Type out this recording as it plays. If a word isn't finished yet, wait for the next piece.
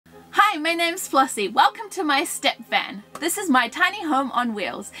Hi, my name's Flossy. Welcome to my step van. This is my tiny home on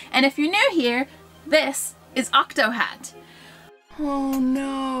wheels, and if you're new here, this is Octohat. Oh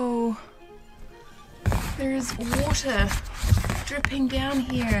no, there's water dripping down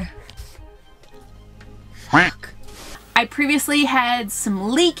here. Fuck. I previously had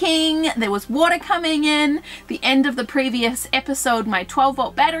some leaking, there was water coming in, the end of the previous episode my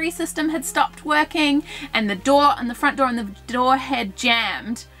 12-volt battery system had stopped working, and the front door and the door had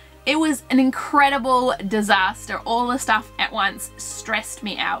jammed. It was an incredible disaster. All the stuff at once stressed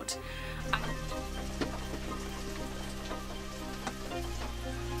me out.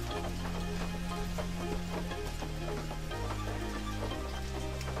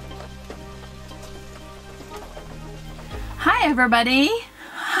 Hi everybody!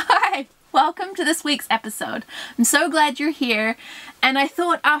 Hi! Welcome to this week's episode. I'm so glad you're here, and I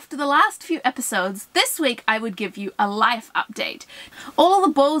thought after the last few episodes, this week I would give you a life update. All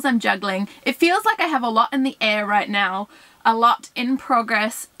the balls I'm juggling, it feels like I have a lot in the air right now, a lot in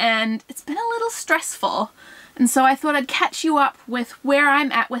progress, and it's been a little stressful. And so I thought I'd catch you up with where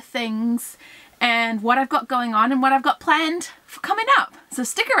I'm at with things, and what I've got going on, and what I've got planned for coming up. So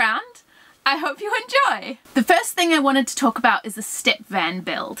stick around. I hope you enjoy! The first thing I wanted to talk about is the step van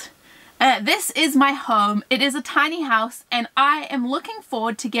build. This is my home. It is a tiny house, and I am looking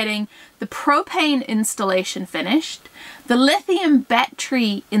forward to getting the propane installation finished, the lithium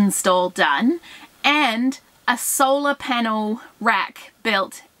battery install done, and a solar panel rack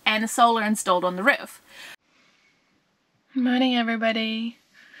built and a solar installed on the roof. Morning everybody.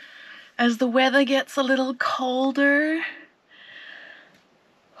 As the weather gets a little colder,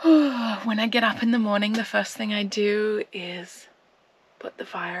 when I get up in the morning, the first thing I do is put the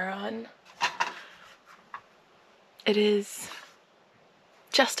fire on. It is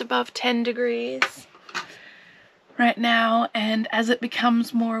just above 10 degrees right now, and as it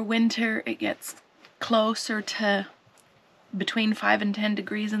becomes more winter, it gets closer to between 5 and 10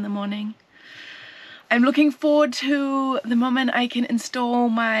 degrees in the morning. I'm looking forward to the moment I can install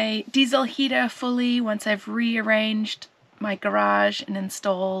my diesel heater fully once I've rearranged my garage and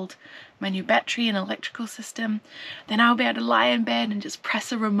installed my new battery and electrical system. Then I'll be able to lie in bed and just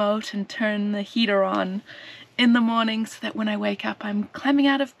press a remote and turn the heater on in the morning so that when I wake up I'm climbing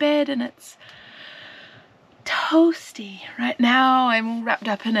out of bed and it's toasty. Right now I'm wrapped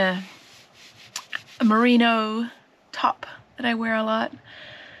up in a merino top that I wear a lot,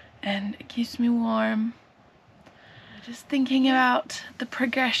 and it keeps me warm. Just thinking about the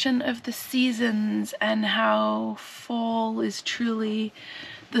progression of the seasons and how fall is truly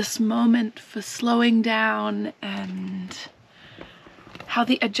this moment for slowing down, and how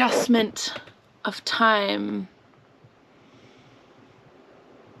the adjustment of time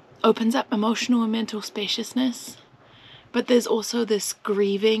opens up emotional and mental spaciousness. But there's also this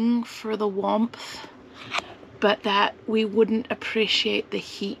grieving for the warmth, but that we wouldn't appreciate the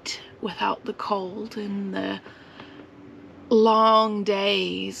heat without the cold, and the long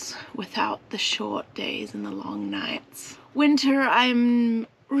days without the short days and the long nights. Winter, I'm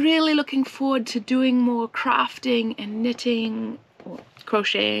really looking forward to doing more crafting and knitting, or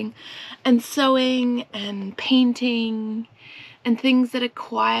crocheting, and sewing and painting, and things that are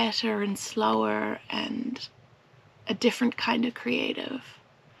quieter and slower and a different kind of creative.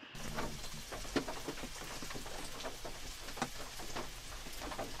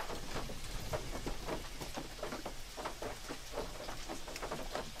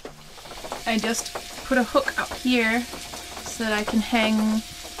 I just put a hook up here so that I can hang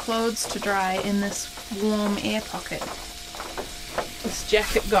clothes to dry in this warm air pocket. This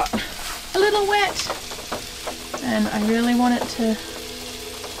jacket got a little wet and I really want it to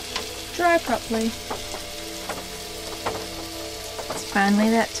dry properly. It's finally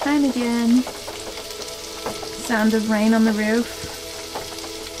that time again. The sound of rain on the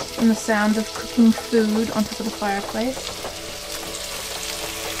roof and the sound of cooking food on top of the fireplace.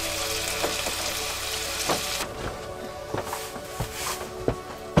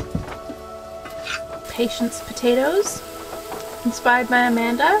 Patience potatoes, inspired by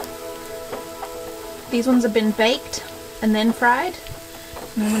Amanda. These ones have been baked and then fried,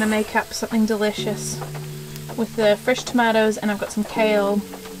 and I'm going to make up something delicious with the fresh tomatoes, and I've got some kale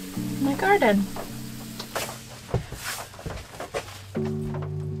in my garden.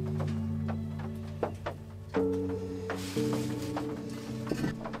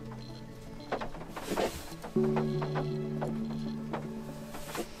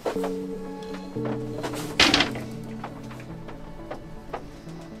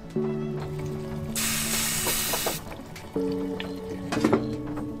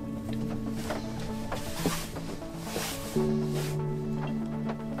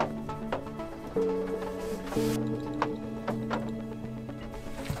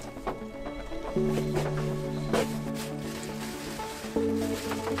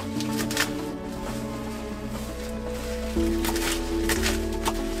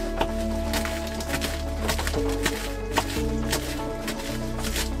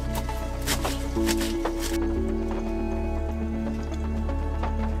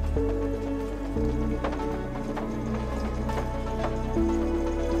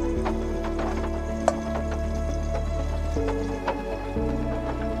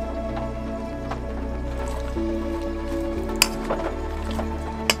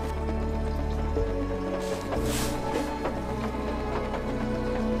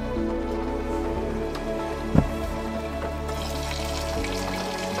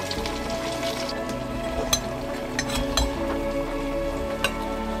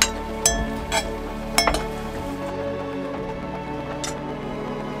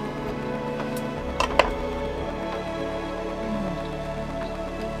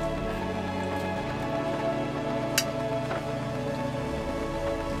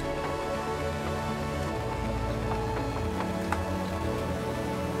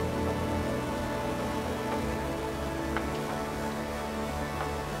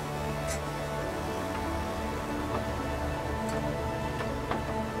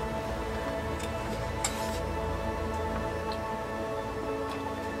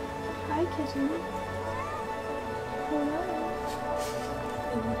 Hi, kitten. Hello.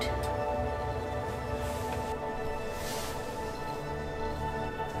 Food.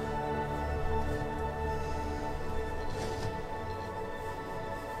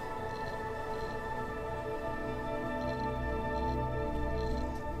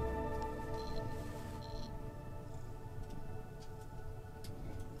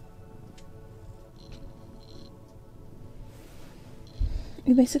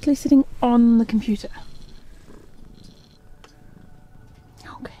 You're basically sitting on the computer.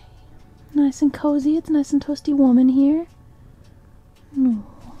 Okay. Nice and cozy. It's nice and toasty warm in here. Oh,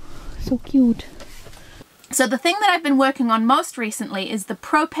 so cute. So the thing that I've been working on most recently is the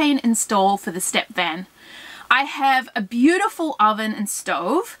propane install for the step van. I have a beautiful oven and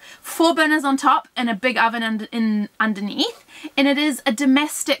stove, 4 burners on top and a big oven underneath, and it is a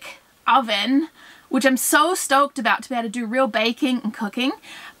domestic oven, which I'm so stoked about to be able to do real baking and cooking,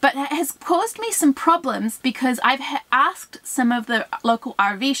 but it has caused me some problems because I've asked some of the local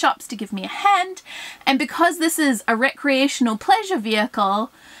RV shops to give me a hand, and because this is a recreational pleasure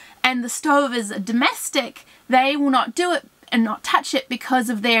vehicle and the stove is a domestic, they will not do it and not touch it because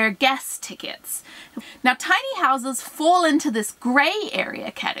of their gas tickets. Now, tiny houses fall into this grey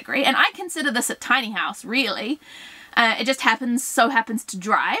area category, and I consider this a tiny house, really. It just happens to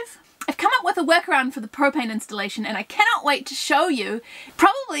drive. I've come up with a workaround for the propane installation, and I cannot wait to show you.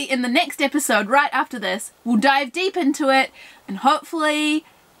 Probably in the next episode right after this, we'll dive deep into it and hopefully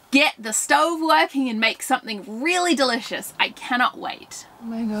get the stove working and make something really delicious. I cannot wait. Oh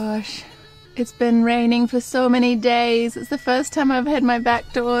my gosh. It's been raining for so many days. It's the first time I've had my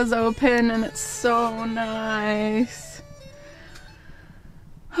back doors open, and it's so nice.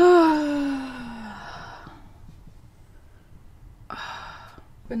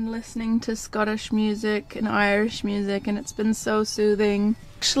 Been listening to Scottish music and Irish music, and it's been so soothing.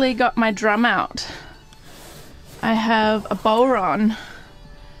 Actually got my drum out. I have a bodhrán,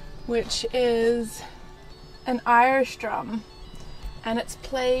 which is an Irish drum, and it's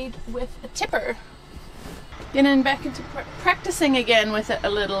played with a tipper. Getting back into practicing again with it a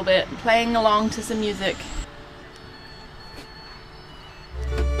little bit, playing along to some music.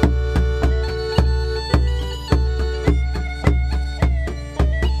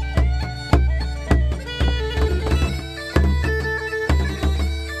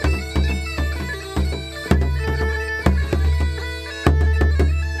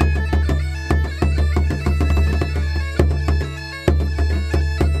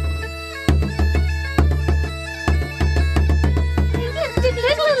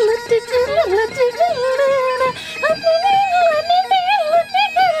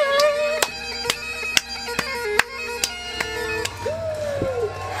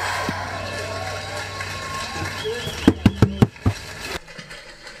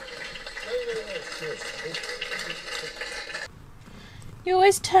 You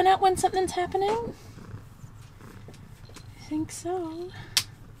always turn out when something's happening? I think so.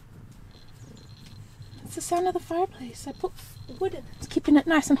 It's the sound of the fireplace. I put wood in. It's keeping it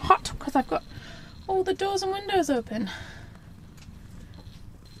nice and hot because I've got all the doors and windows open.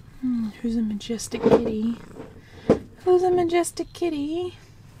 Who's a majestic kitty? Who's a majestic kitty?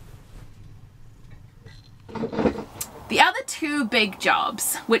 The other two big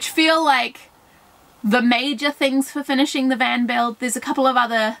jobs, which feel like the major things for finishing the van build, there's a couple of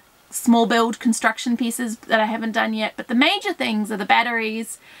other small build construction pieces that I haven't done yet, but the major things are the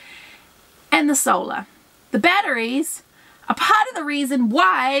batteries and the solar. The batteries are part of the reason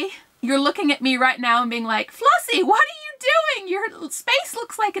why you're looking at me right now and being like, Flossy, what are you doing? Your space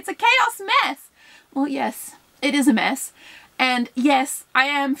looks like it's a chaos mess. Well, yes, it is a mess. And yes, I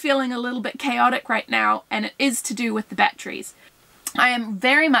am feeling a little bit chaotic right now, and it is to do with the batteries. I am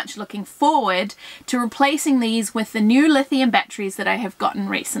very much looking forward to replacing these with the new lithium batteries that I have gotten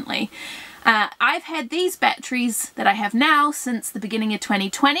recently. I've had these batteries that I have now since the beginning of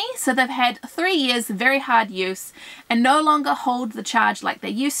 2020, so they've had 3 years of very hard use and no longer hold the charge like they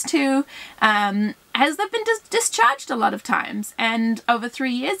used to, as they've been discharged a lot of times, and over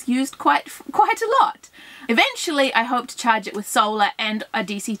 3 years used quite a lot. Eventually I hope to charge it with solar and a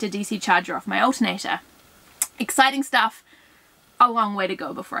DC to DC charger off my alternator. Exciting stuff. A long way to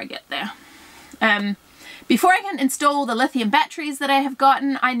go before I get there. Before I can install the lithium batteries that I have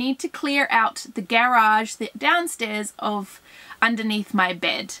gotten, I need to clear out the garage downstairs of underneath my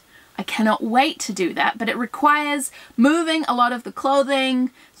bed. I cannot wait to do that, but it requires moving a lot of the clothing,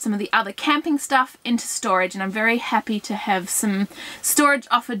 some of the other camping stuff into storage, and I'm very happy to have some storage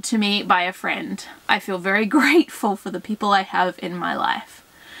offered to me by a friend. I feel very grateful for the people I have in my life.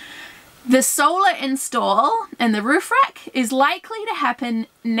 The solar install and the roof rack is likely to happen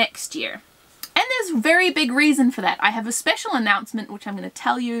next year. And there's a very big reason for that. I have a special announcement which I'm going to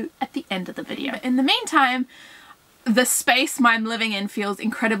tell you at the end of the video. In the meantime, the space I'm living in feels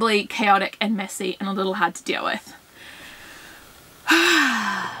incredibly chaotic and messy and a little hard to deal with.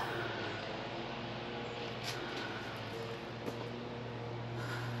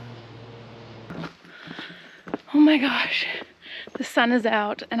 Oh my gosh, the sun is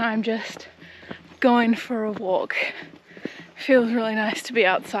out and I'm just going for a walk. Feels really nice to be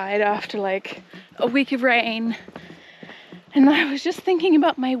outside after like a week of rain. And I was just thinking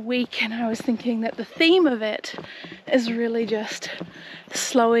about my week, and I was thinking that the theme of it is really just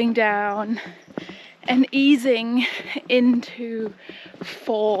slowing down and easing into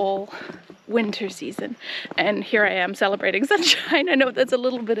fall, winter season. And here I am celebrating sunshine. I know that's a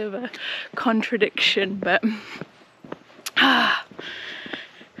little bit of a contradiction, but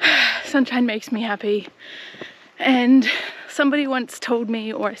sunshine makes me happy. And somebody once told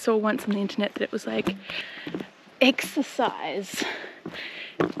me, or I saw once on the internet, that it was like, exercise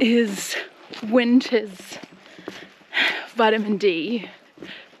is winter's vitamin D.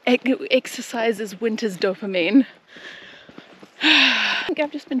 Exercise is winter's dopamine. I think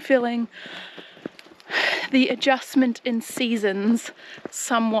I've just been feeling the adjustment in seasons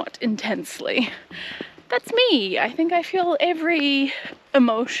somewhat intensely. That's me. I think I feel every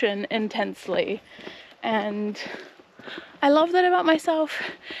emotion intensely, and I love that about myself,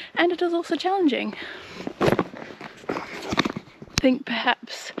 and it is also challenging. I think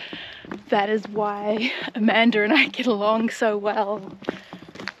perhaps that is why Amanda and I get along so well.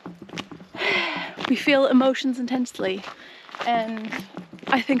 We feel emotions intensely, and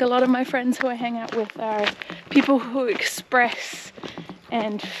I think a lot of my friends who I hang out with are people who express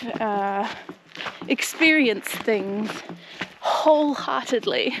and experience things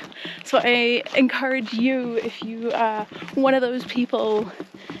wholeheartedly. So I encourage you, if you are one of those people,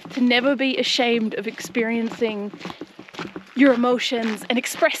 to never be ashamed of experiencing your emotions and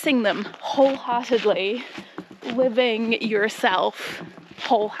expressing them wholeheartedly, living yourself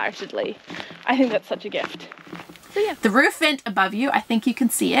wholeheartedly. I think that's such a gift. So yeah. The roof vent above you, I think you can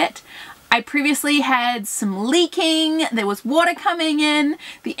see it. I previously had some leaking, there was water coming in.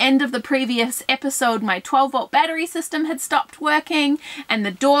 The end of the previous episode, my 12-volt battery system had stopped working, and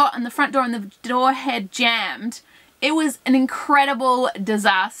the door and the front door and the door had jammed. It was an incredible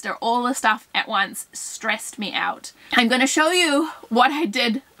disaster. All the stuff at once stressed me out. I'm going to show you what I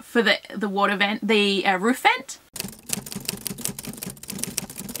did for the water vent, the roof vent.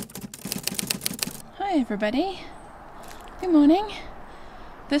 Hi everybody. Good morning.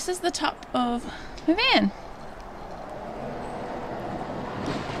 This is the top of my van.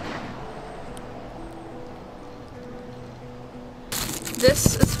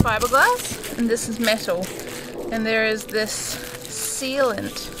 This is fiberglass and this is metal. And there is this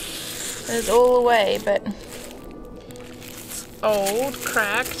sealant that is all the way, but it's old,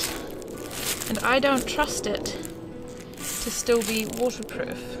 cracked, and I don't trust it to still be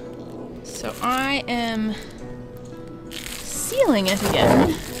waterproof. So I am sealing it again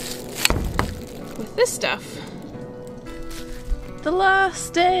with this stuff. The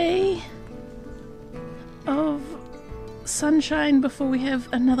last day of sunshine before we have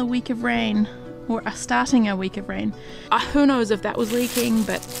another week of rain, or are starting a week of rain. Who knows if that was leaking,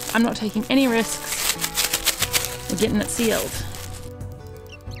 but I'm not taking any risks. We're getting it sealed.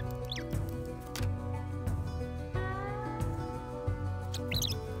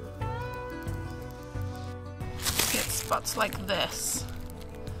 Spots like this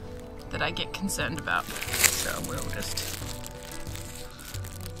that I get concerned about, so we'll just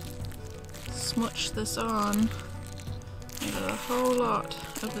smooch this on over a whole lot,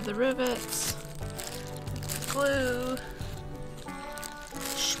 over the rivets, glue,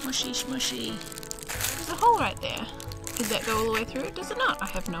 smushy smushy. There's a hole right there. Does that go all the way through? Does it not? I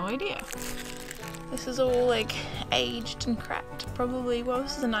have no idea. This is all like aged and cracked. Probably, well,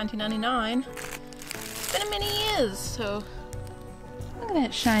 this is a 1999. Been a many years, so look at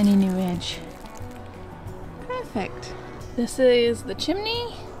that shiny new edge. Perfect. This is the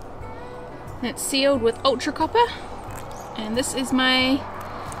chimney, and it's sealed with ultra copper, and this is my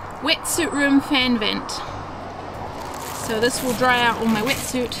wetsuit room fan vent. So this will dry out all my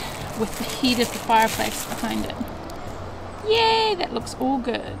wetsuit with the heat of the fireplace behind it. Yay, that looks all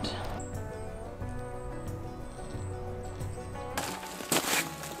good.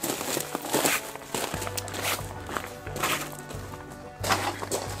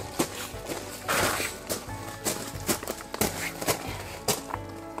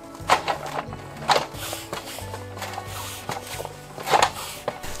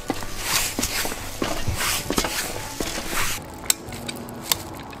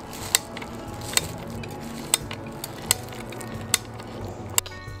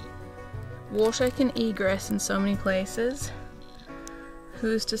 Water can egress in so many places.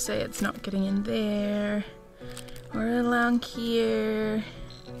 Who's to say it's not getting in there? Or along here.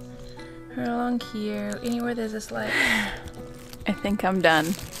 Or along here. Anywhere there's this light. I think I'm done.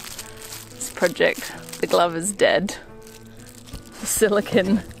 This project, the glove is dead. The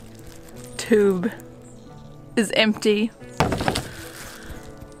silicone tube is empty.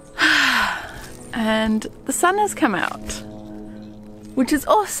 And the sun has come out, which is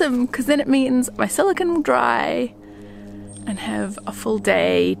awesome because then it means my silicone will dry and have a full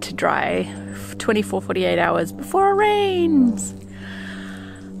day to dry, 24-48 hours before it rains.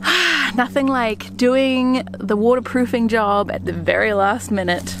 Nothing like doing the waterproofing job at the very last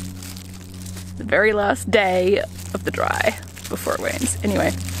minute, the very last day of the dry before it rains. Anyway,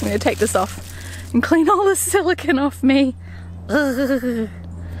 I'm going to take this off and clean all the silicone off me.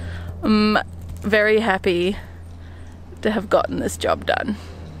 I'm very happy to have gotten this job done.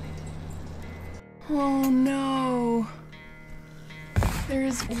 Oh no, there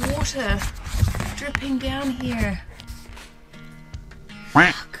is water dripping down here.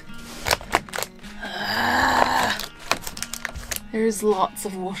 Fuck. There's lots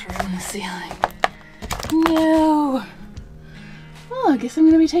of water in the ceiling. No. Oh, I guess I'm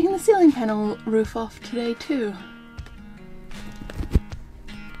going to be taking the ceiling panel roof off today too.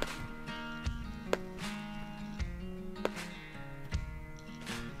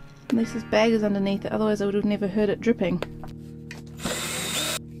 At least this bag is underneath it, otherwise I would have never heard it dripping.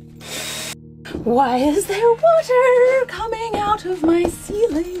 Why is there water coming out of my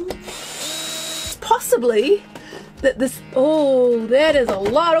ceiling? Possibly that this... Oh, that is a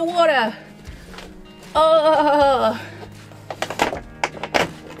lot of water!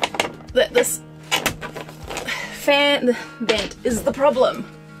 That this fan vent is the problem.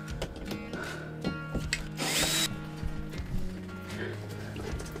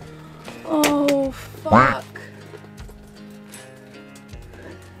 Oh, fuck.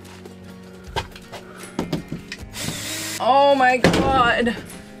 Oh my god.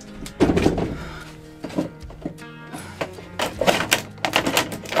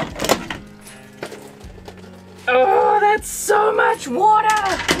 Oh, that's so much water.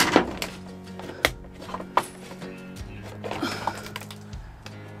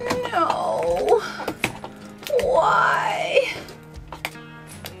 No. Why?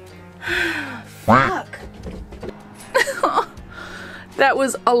 Fuck. That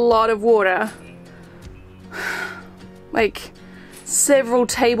was a lot of water. Like several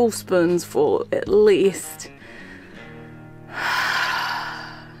tablespoons full at least.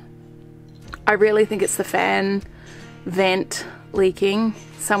 I really think it's the fan vent leaking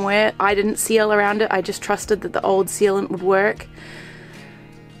somewhere. I didn't seal around it. I just trusted that the old sealant would work.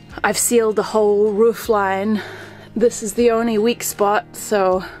 I've sealed the whole roof line. This is the only weak spot,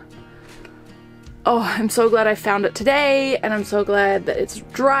 so... Oh, I'm so glad I found it today, and I'm so glad that it's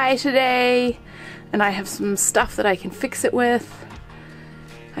dry today, and I have some stuff that I can fix it with.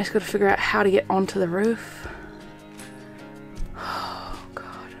 I just gotta figure out how to get onto the roof. Oh,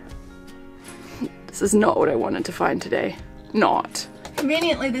 God. This is not what I wanted to find today. Not.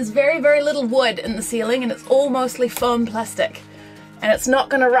 Conveniently, there's very, very little wood in the ceiling, and it's all mostly foam plastic, and it's not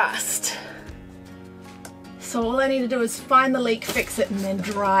gonna rust. So all I need to do is find the leak, fix it, and then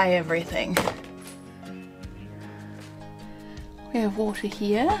dry everything. We have water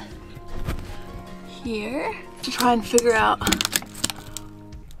here, here, to try and figure out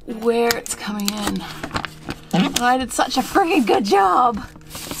where it's coming in. And I did such a freaking good job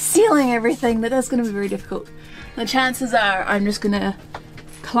sealing everything that that's going to be very difficult. The chances are I'm just going to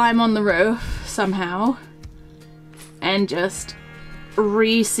climb on the roof somehow and just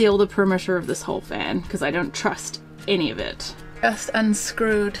reseal the perimeter of this whole fan because I don't trust any of it. Just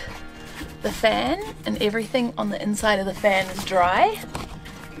unscrewed the fan and everything on the inside of the fan is dry,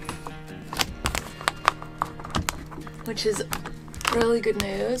 which is really good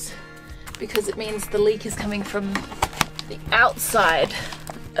news because it means the leak is coming from the outside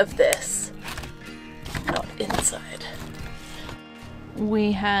of this, not inside.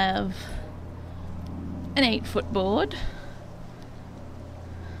 We have an 8-foot board,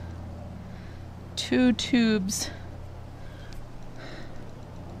 2 tubes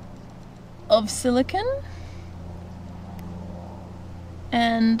of silicone,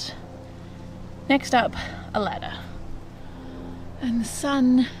 and next up a ladder, and the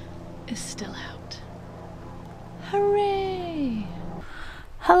sun is still out. Hooray!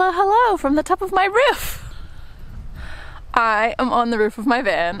 Hello, hello from the top of my roof. I am on the roof of my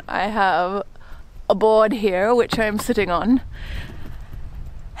van. I have a board here which I am sitting on, and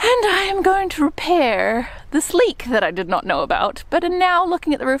I am going to repair this leak that I did not know about, but now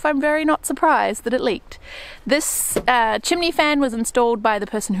looking at the roof I'm very not surprised that it leaked. This chimney fan was installed by the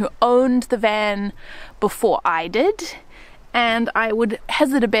person who owned the van before I did, and I would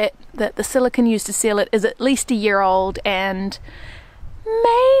hazard a bet that the silicone used to seal it is at least a year old and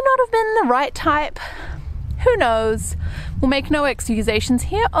may not have been the right type. Who knows? We'll make no accusations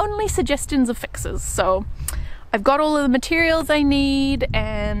here, only suggestions of fixes. So I've got all of the materials I need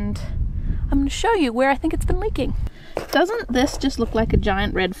and I'm going to show you where I think it's been leaking. Doesn't this just look like a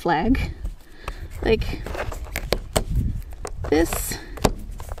giant red flag? Like, this,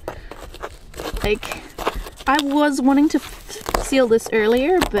 like, I was wanting to seal this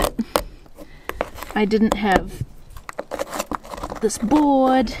earlier, but I didn't have this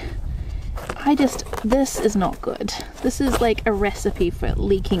board. This is not good. This is like a recipe for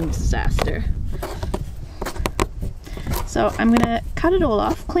leaking disaster. So I'm gonna cut it all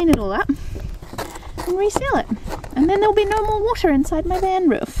off, clean it all up, and reseal it. And then there'll be no more water inside my van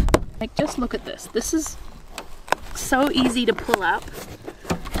roof. Like, just look at this. This is so easy to pull up.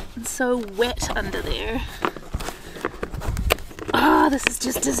 It's so wet under there. Oh, this is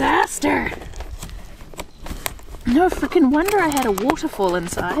just disaster. No freaking wonder I had a waterfall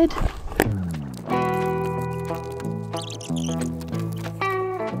inside.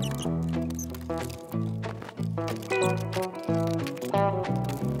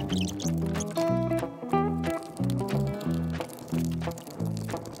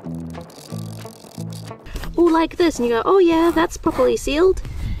 All like this, and you go, oh yeah, that's properly sealed.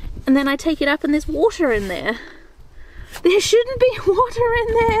 And then I take it up and there's water in there. There shouldn't be water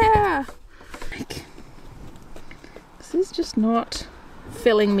in there! Like, this is just not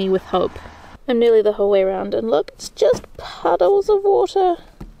filling me with hope. I'm nearly the whole way around, and look, it's just puddles of water.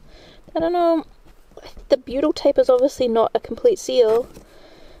 I don't know, the butyl tape is obviously not a complete seal.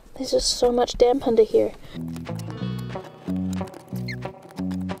 There's just so much damp under here.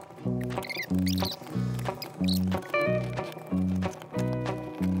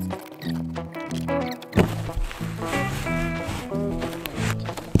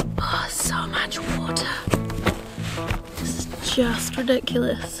 Oh, so much water. This is just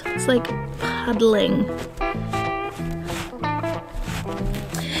ridiculous. It's like puddling.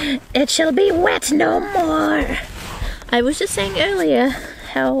 It shall be wet no more. I was just saying earlier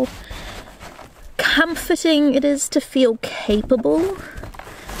how comforting it is to feel capable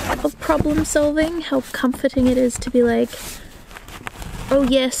of problem solving, how comforting it is to be like, oh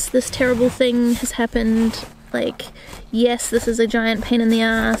yes, this terrible thing has happened, like, yes, this is a giant pain in the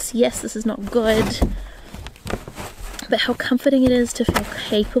ass, yes, this is not good, but how comforting it is to feel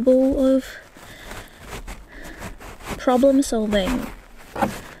capable of problem solving.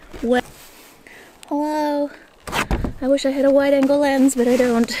 Well, hello. I wish I had a wide angle lens, but I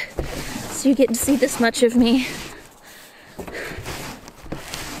don't. So you get to see this much of me.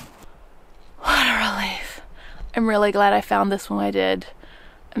 What a relief. I'm really glad I found this when I did.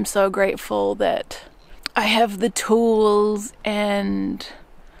 I'm so grateful that I have the tools and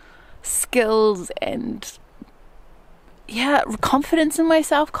skills and, yeah, confidence in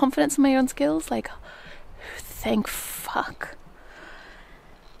myself, confidence in my own skills. Like, thank fuck.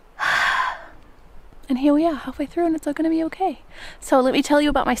 And here we are, halfway through, and it's all gonna be okay. So let me tell you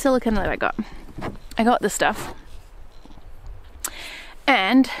about my silicone that I got. I got this stuff.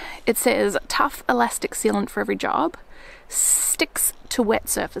 And it says tough elastic sealant for every job, sticks to wet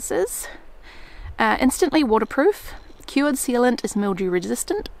surfaces, instantly waterproof, cured sealant is mildew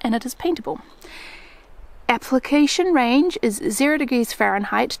resistant, and it is paintable. Application range is 0 degrees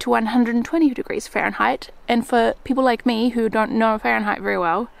Fahrenheit to 120 degrees Fahrenheit, and for people like me who don't know Fahrenheit very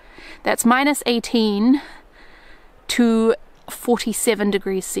well, that's -18 to 47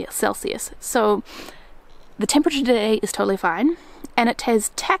 degrees Celsius. So the temperature today is totally fine, and it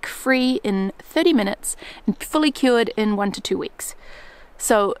has tack free in 30 minutes and fully cured in 1 to 2 weeks.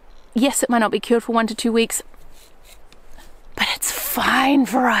 So yes, it might not be cured for 1 to 2 weeks, but it's fine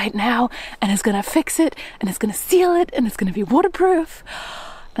for right now, and it's gonna fix it, and it's gonna seal it, and it's gonna be waterproof.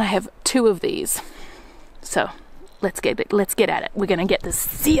 And I have 2 of these. So let's get at it. We're gonna get this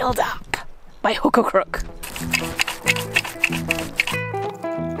sealed up by hook or crook.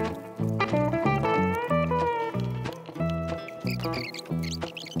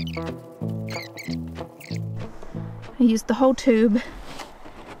 I used the whole tube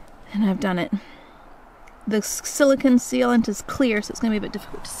and I've done it. The silicone sealant is clear, so it's gonna be a bit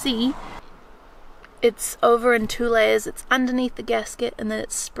difficult to see. It's over in 2 layers. It's underneath the gasket and then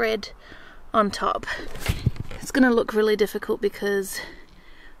it's spread on top. It's gonna look really difficult because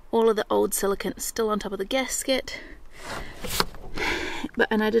all of the old silicone is still on top of the gasket.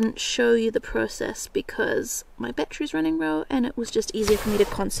 and I didn't show you the process because my battery's running low and it was just easier for me to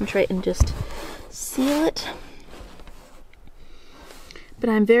concentrate and just seal it. But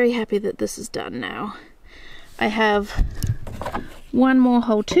I'm very happy that this is done now. I have one more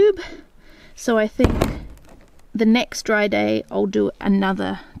whole tube, so I think the next dry day I'll do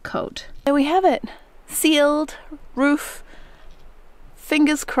another coat. There we have it. Sealed roof.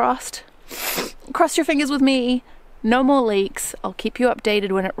 Fingers crossed. Cross your fingers with me. No more leaks. I'll keep you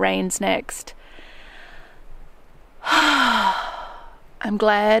updated when it rains next. I'm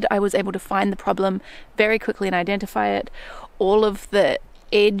glad I was able to find the problem very quickly and identify it. All of the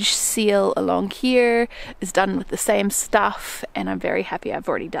edge seal along here is done with the same stuff, and I'm very happy I've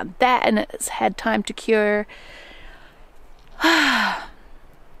already done that and it's had time to cure.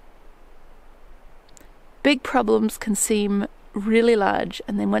 Big problems can seem really large,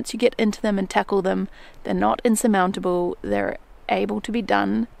 and then once you get into them and tackle them, they're not insurmountable. They're able to be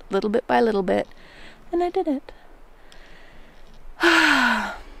done little bit by little bit, and I did it.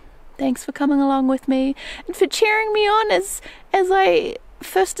 Thanks for coming along with me and for cheering me on as I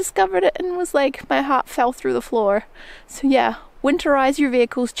first discovered it and was like, my heart fell through the floor. So yeah, winterize your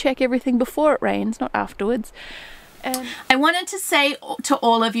vehicles, check everything before it rains, not afterwards. I wanted to say to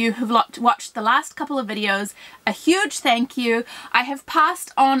all of you who've watched the last couple of videos, a huge thank you. I have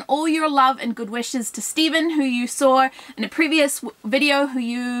passed on all your love and good wishes to Stephen, who you saw in a previous video, who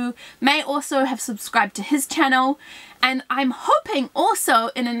you may also have subscribed to his channel. And I'm hoping also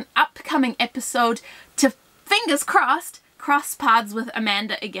in an upcoming episode to, fingers crossed, cross paths with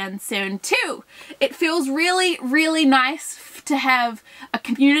Amanda again soon too. It feels really, really nice to have a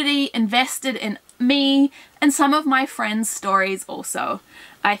community invested in me and some of my friends' stories also.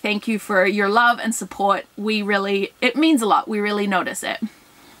 I thank you for your love and support. It means a lot. We really notice it.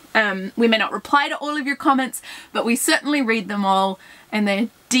 We may not reply to all of your comments, but we certainly read them all, and they're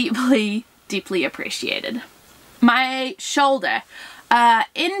deeply, deeply appreciated. My shoulder.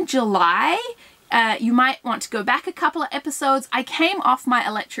 In July, you might want to go back a couple of episodes. I came off my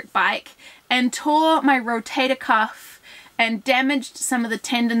electric bike and tore my rotator cuff and damaged some of the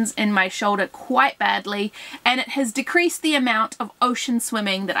tendons in my shoulder quite badly, and it has decreased the amount of ocean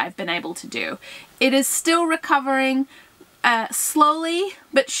swimming that I've been able to do. It is still recovering slowly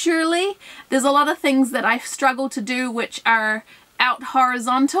but surely. There's a lot of things that I struggle to do which are out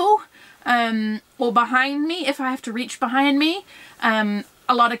horizontal or behind me if I have to reach behind me. A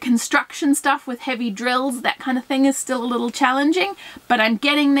lot of construction stuff with heavy drills, that kind of thing is still a little challenging, but I'm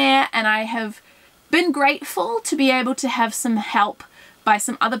getting there, and I have been grateful to be able to have some help by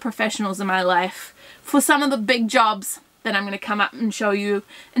some other professionals in my life for some of the big jobs that I'm going to come up and show you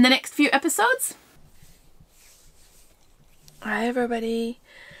in the next few episodes. Hi everybody,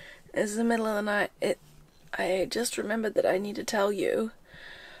 it's the middle of the night. I just remembered that I need to tell you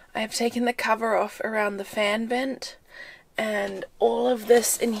I have taken the cover off around the fan vent, and all of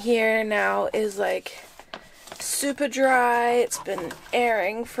this in here now is like super dry. It's been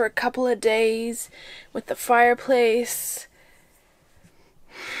airing for a couple of days with the fireplace.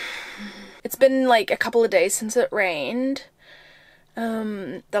 It's been like a couple of days since it rained.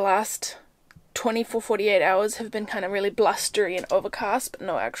 The last 24-48 hours have been kind of really blustery and overcast, but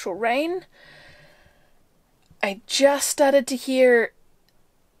no actual rain. I just started to hear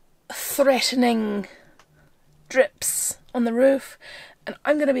threatening drips on the roof, and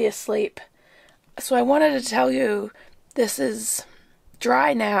I'm gonna be asleep. So I wanted to tell you this is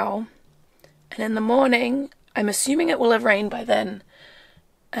dry now, and in the morning I'm assuming it will have rained by then,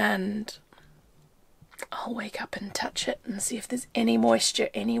 and I'll wake up and touch it and see if there's any moisture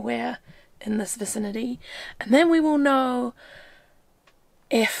anywhere in this vicinity, and then we will know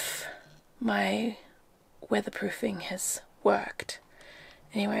if my weatherproofing has worked.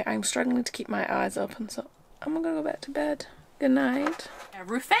 Anyway, I'm struggling to keep my eyes open, so I'm gonna go back to bed. Good night.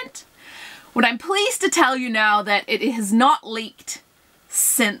 Roof vent. What I'm pleased to tell you now that it has not leaked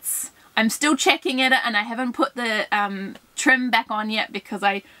since. I'm still checking it, and I haven't put the trim back on yet because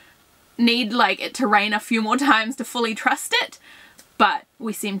I need like it to rain a few more times to fully trust it, but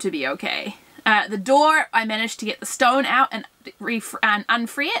we seem to be okay. The door, I managed to get the stone out and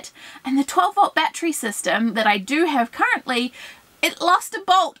unfree it, and the 12-volt battery system that I do have currently, it lost a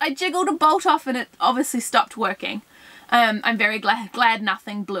bolt. I jiggled a bolt off and it obviously stopped working. I'm very glad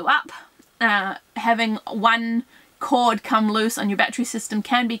nothing blew up. Having one cord come loose on your battery system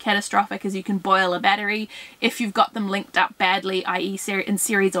can be catastrophic, as you can boil a battery if you've got them linked up badly, i.e. in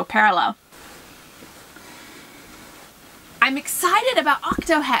series or parallel. I'm excited about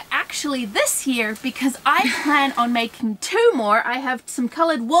Octohat actually this year because I plan on making 2 more. I have some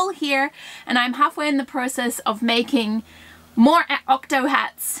colored wool here, and I'm halfway in the process of making more octo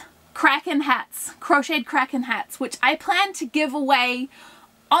hats, kraken hats, crocheted kraken hats, which I plan to give away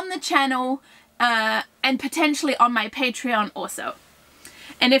on the channel and potentially on my Patreon also.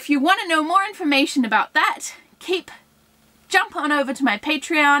 And if you want to know more information about that, jump on over to my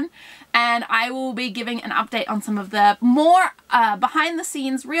Patreon, and I will be giving an update on some of the more behind the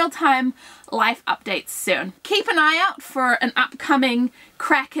scenes real-time life updates soon. Keep an eye out for an upcoming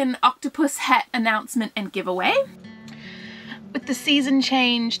Kraken octopus hat announcement and giveaway. With the season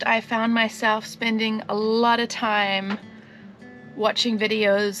changed, I found myself spending a lot of time watching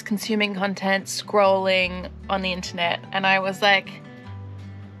videos, consuming content, scrolling on the internet, and I was like,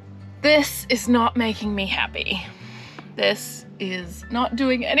 this is not making me happy. This is not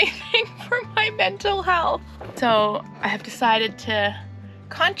doing anything for my mental health. So I have decided to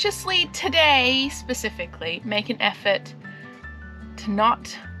consciously today specifically make an effort to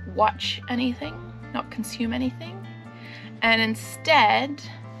not watch anything, not consume anything, and instead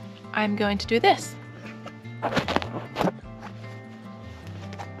I'm going to do this.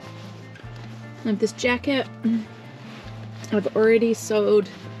 I have this jacket. I've already sewed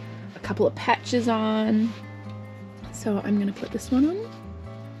a couple of patches on. So I'm gonna put this one on.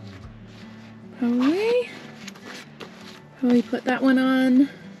 Probably put that one on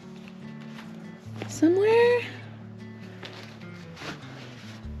somewhere.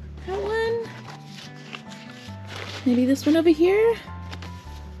 That one. Maybe this one over here.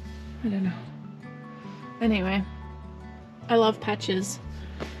 I don't know. Anyway, I love patches.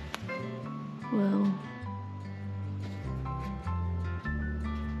 Well,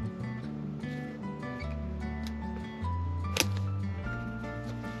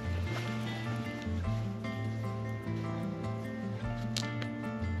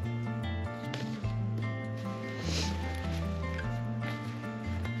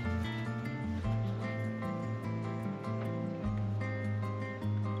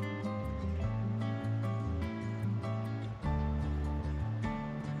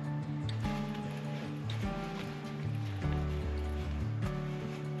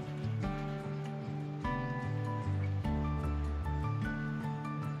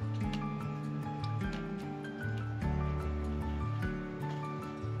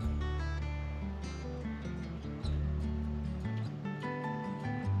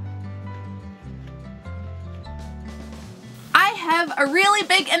 have a really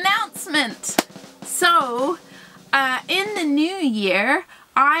big announcement. So in the new year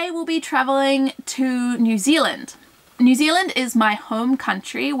I will be traveling to New Zealand. New Zealand is my home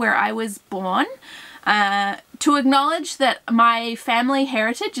country where I was born, to acknowledge that my family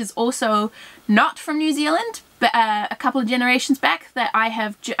heritage is also not from New Zealand, but a couple of generations back that I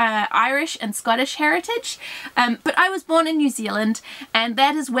have Irish and Scottish heritage, but I was born in New Zealand, and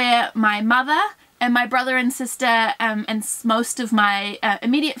that is where my mother and my brother and sister and most of my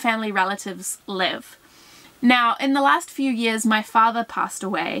immediate family relatives live. Now, in the last few years, my father passed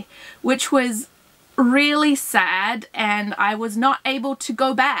away, which was really sad, and I was not able to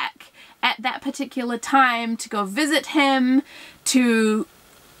go back at that particular time to go visit him, to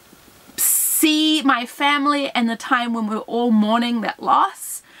see my family, and the time when we were all mourning that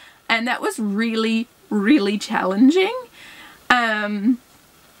loss, and that was really, really challenging.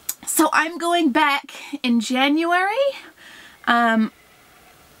 So I'm going back in January.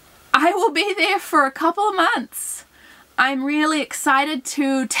 I will be there for a couple of months. I'm really excited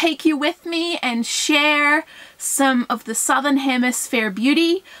to take you with me and share some of the Southern Hemisphere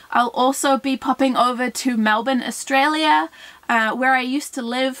beauty. I'll also be popping over to Melbourne, Australia, where I used to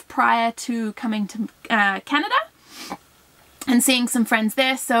live prior to coming to Canada, and seeing some friends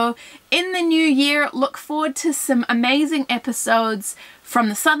there. So in the new year, look forward to some amazing episodes from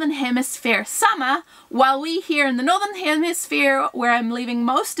the Southern Hemisphere summer, while we here in the Northern Hemisphere, where I'm leaving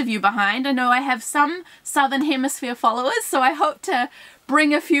most of you behind. I know I have some Southern Hemisphere followers, so I hope to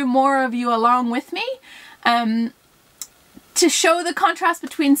bring a few more of you along with me, to show the contrast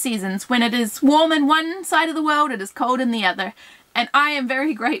between seasons. When it is warm in one side of the world, it is cold in the other. And I am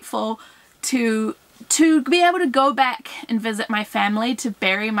very grateful to be able to go back and visit my family, to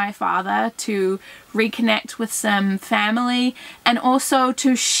bury my father, to reconnect with some family, and also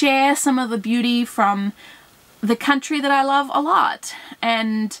to share some of the beauty from the country that I love a lot,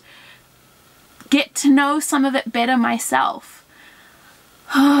 and get to know some of it better myself.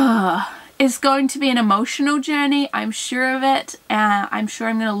 It's going to be an emotional journey, I'm sure of it. I'm sure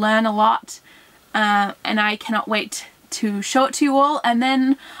I'm going to learn a lot, and I cannot wait to show it to you all. And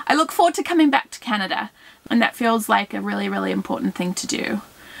then I look forward to coming back to Canada, and that feels like a really, really important thing to do.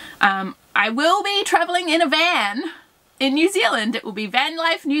 I will be traveling in a van in New Zealand. It will be Van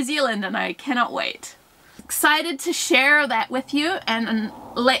Life New Zealand, and I cannot wait. excited to share that with you and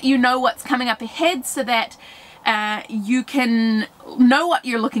let you know what's coming up ahead so that you can know what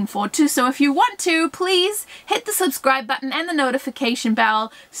you're looking forward to. So if you want to, please hit the subscribe button and the notification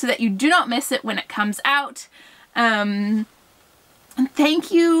bell so that you do not miss it when it comes out. And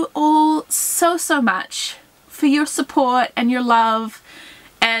thank you all so much for your support and your love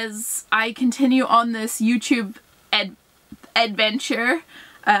as I continue on this YouTube adventure.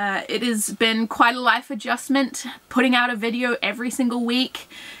 It has been quite a life adjustment, putting out a video every single week,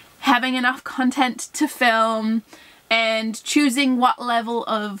 having enough content to film, and choosing what level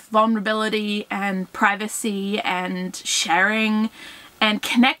of vulnerability and privacy and sharing and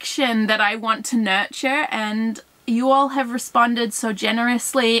connection that I want to nurture. And you all have responded so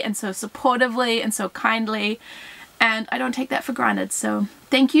generously and so supportively and so kindly, and I don't take that for granted. So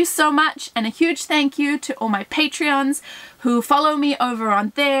thank you so much, and a huge thank you to all my Patreons who follow me over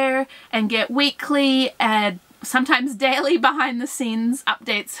on there and get weekly and sometimes daily behind the scenes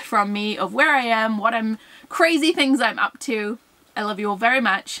updates from me of where I am, crazy things I'm up to. I love you all very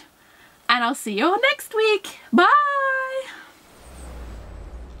much, and I'll see you all next week. Bye!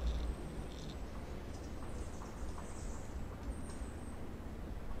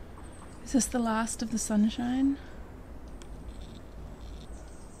 Is this the last of the sunshine?